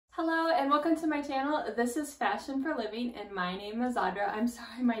Hello and welcome to my channel. This is Fashion for Living and my name is Audra. I'm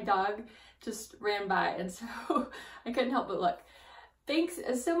sorry, my dog just ran by and so I couldn't help but look. Thanks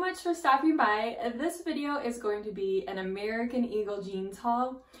so much for stopping by. This video is going to be an American Eagle jeans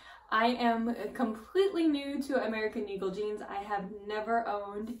haul. I am completely new to American Eagle jeans. I have never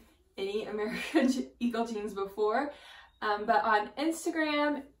owned any American Eagle jeans before, but on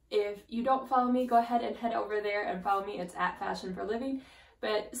Instagram, if you don't follow me, go ahead and head over there and follow me. It's at Fashion for Living.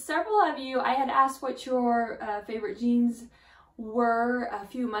 But several of you, I had asked what your favorite jeans were a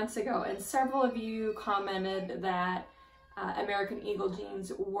few months ago, and several of you commented that American Eagle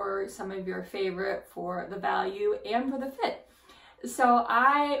jeans were some of your favorite for the value and for the fit. So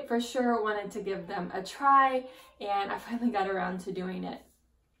I for sure wanted to give them a try, and I finally got around to doing it.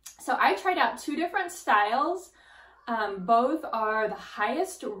 So I tried out two different styles. Both are the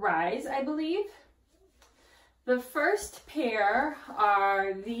highest rise, I believe. The first pair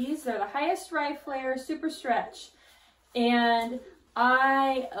are these. They're the highest rise flare super stretch, and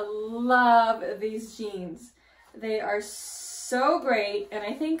I love these jeans. They are so great, and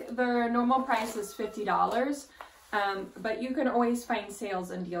I think their normal price is $50, but you can always find sales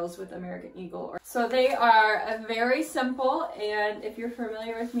and deals with American Eagle. So they are very simple, and if you're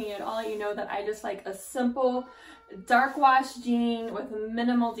familiar with me at all, you know that I just like a simple dark wash jean with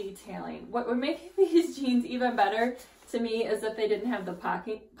minimal detailing. What would make these jeans even better to me is if they didn't have the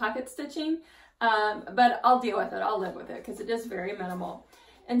pocket stitching, but I'll deal with it. I'll live with it because it is very minimal.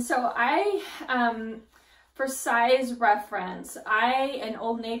 And so I, for size reference, in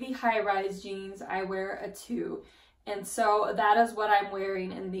Old Navy high-rise jeans, I wear a 2. And so that is what I'm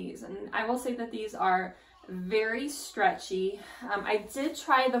wearing in these. And I will say that these are very stretchy. I did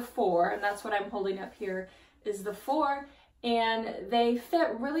try the 4, and that's what I'm holding up here, is the 4, and they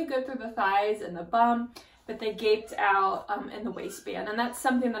fit really good through the thighs and the bum, but they gaped out in the waistband, and that's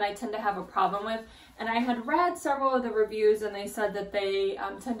something that I tend to have a problem with. And I had read several of the reviews, and they said that they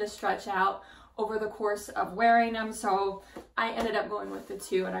tend to stretch out over the course of wearing them, so I ended up going with the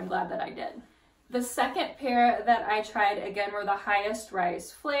 2, and I'm glad that I did. The second pair that I tried, again, were the highest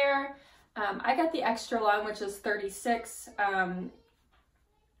rise flare. I got the extra long, which is 36,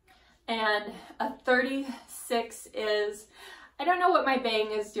 and a 36 is, I don't know what my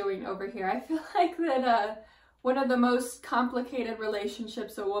bang is doing over here. I feel like that one of the most complicated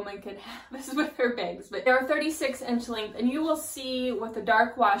relationships a woman can have is with her bangs. But they're 36-inch length, and you will see with the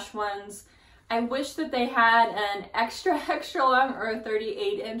dark wash ones, I wish that they had an extra long or a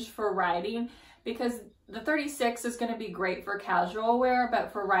 38-inch for riding, because the 36 is going to be great for casual wear,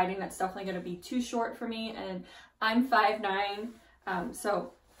 but for riding, that's definitely going to be too short for me, and I'm 5'9",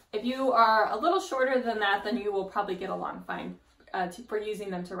 so if you are a little shorter than that, then you will probably get along fine for using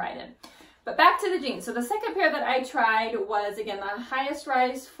them to ride in. But back to the jeans. So the second pair that I tried was, again, the highest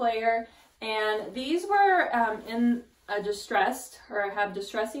rise flare, and these were in a distressed, or have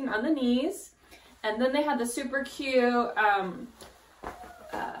distressing on the knees, and then they had the super cute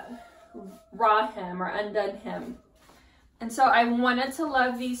raw hem or undone hem. And so I wanted to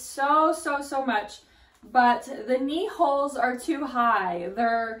love these so much, but the knee holes are too high.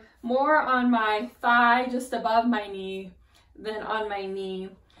 They're more on my thigh, just above my knee, than on my knee.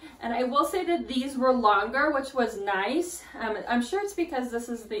 And I will say that these were longer, which was nice. I'm sure it's because this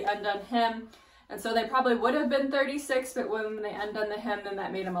is the undone hem, and so they probably would have been 36, but when they undone the hem, then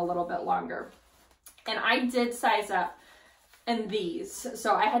that made them a little bit longer. And I did size up in these,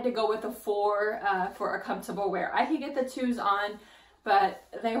 so I had to go with a 4 for a comfortable wear. I could get the 2s on, but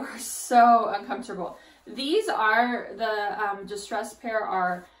they were so uncomfortable. These are the distressed pair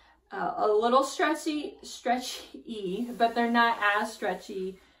are a little stretchy, but they're not as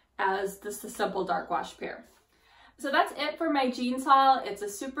stretchy as the simple dark wash pair. So that's it for my jeans haul. It's a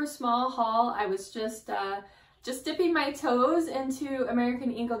super small haul. I was just dipping my toes into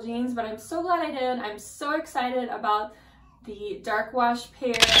American Eagle jeans, but I'm so glad I did. I'm so excited about the dark wash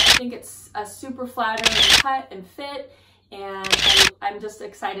pair. I think it's a super flattering cut and fit, and I'm just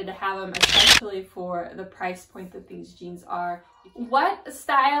excited to have them, especially for the price point that these jeans are. What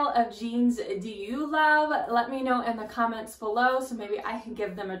style of jeans do you love? Let me know in the comments below, so maybe I can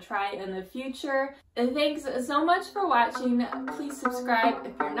give them a try in the future. And thanks so much for watching. Please subscribe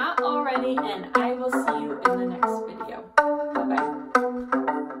if you're not already, and I will see you in